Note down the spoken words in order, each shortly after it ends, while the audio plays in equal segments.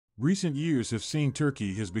Recent years have seen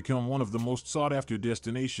Turkey has become one of the most sought-after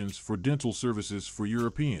destinations for dental services for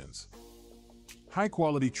Europeans.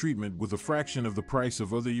 High-quality treatment with a fraction of the price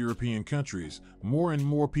of other European countries, more and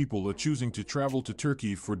more people are choosing to travel to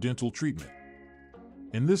Turkey for dental treatment.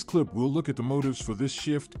 In this clip, we'll look at the motives for this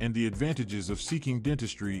shift and the advantages of seeking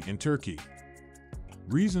dentistry in Turkey.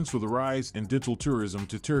 Reasons for the rise in dental tourism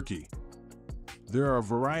to Turkey. There are a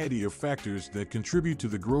variety of factors that contribute to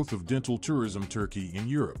the growth of dental tourism Turkey in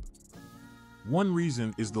Europe. One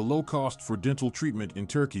reason is the low cost for dental treatment in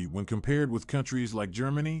Turkey when compared with countries like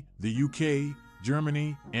Germany, the UK,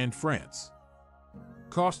 Germany, and France.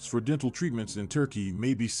 Costs for dental treatments in Turkey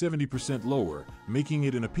may be 70% lower, making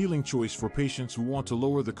it an appealing choice for patients who want to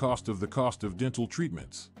lower the cost of dental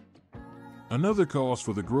treatments. Another cause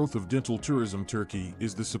for the growth of dental tourism Turkey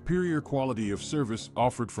is the superior quality of service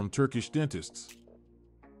offered from Turkish dentists.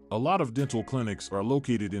 A lot of dental clinics are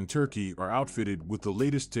located in Turkey are outfitted with the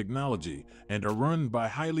latest technology and are run by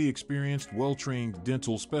highly experienced, well-trained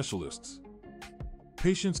dental specialists.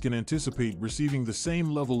 Patients can anticipate receiving the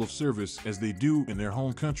same level of service as they do in their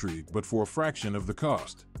home country, but for a fraction of the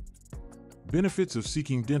cost. Benefits of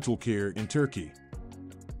seeking dental care in Turkey.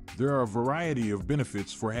 There are a variety of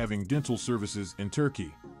benefits for having dental services in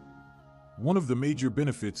Turkey. One of the major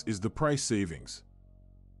benefits is the price savings.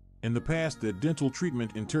 In the past, that dental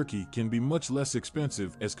treatment in Turkey can be much less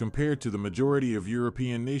expensive as compared to the majority of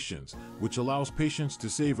European nations, which allows patients to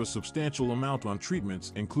save a substantial amount on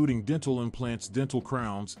treatments including dental implants, dental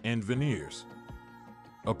crowns, and veneers.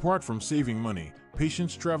 Apart from saving money,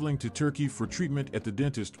 patients traveling to Turkey for treatment at the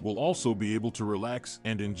dentist will also be able to relax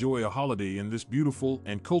and enjoy a holiday in this beautiful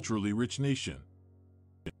and culturally rich nation.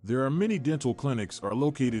 There are many dental clinics are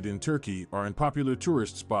located in Turkey or in popular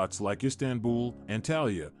tourist spots like Istanbul,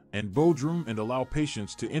 Antalya, and Bodrum and allow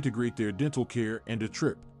patients to integrate their dental care and a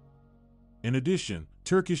trip. In addition,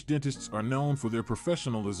 Turkish dentists are known for their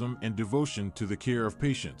professionalism and devotion to the care of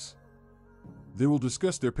patients. They will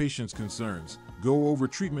discuss their patients' concerns, go over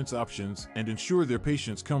treatment options, and ensure their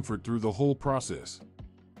patients' comfort through the whole process.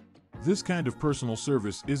 This kind of personal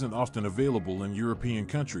service isn't often available in European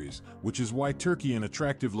countries, which is why Turkey is an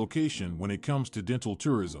attractive location when it comes to dental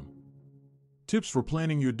tourism. Tips for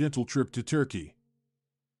planning your dental trip to Turkey.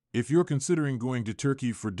 If you're considering going to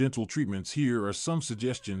Turkey for dental treatments, here are some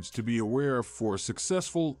suggestions to be aware of for a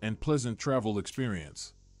successful and pleasant travel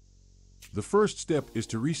experience. The first step is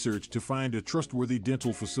to research to find a trustworthy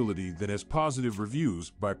dental facility that has positive reviews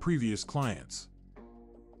by previous clients.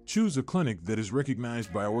 Choose a clinic that is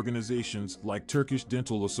recognized by organizations like Turkish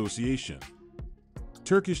Dental Association.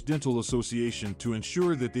 Turkish Dental Association to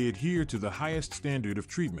ensure that they adhere to the highest standard of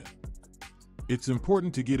treatment. It's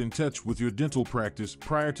important to get in touch with your dental practice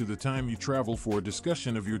prior to the time you travel for a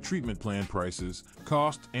discussion of your treatment plan prices,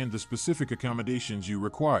 cost, and the specific accommodations you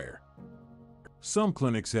require. Some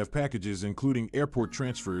clinics have packages including airport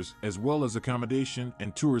transfers as well as accommodation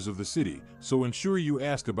and tours of the city, so ensure you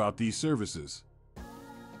ask about these services.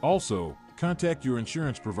 Also, contact your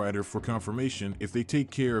insurance provider for confirmation if they take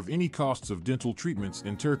care of any costs of dental treatments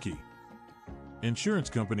in Turkey. Insurance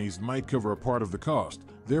companies might cover a part of the cost,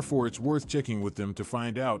 therefore it's worth checking with them to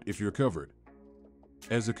find out if you're covered.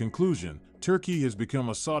 As a conclusion, Turkey has become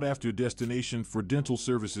a sought-after destination for dental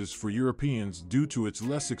services for Europeans due to its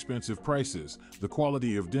less expensive prices, the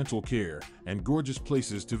quality of dental care, and gorgeous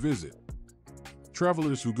places to visit.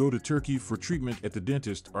 Travelers who go to Turkey for treatment at the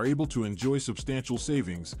dentist are able to enjoy substantial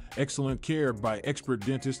savings, excellent care by expert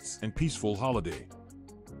dentists, and peaceful holiday.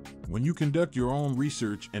 When you conduct your own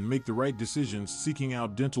research and make the right decisions, seeking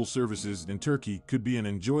out dental services in Turkey could be an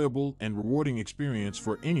enjoyable and rewarding experience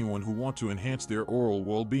for anyone who wants to enhance their oral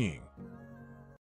well-being.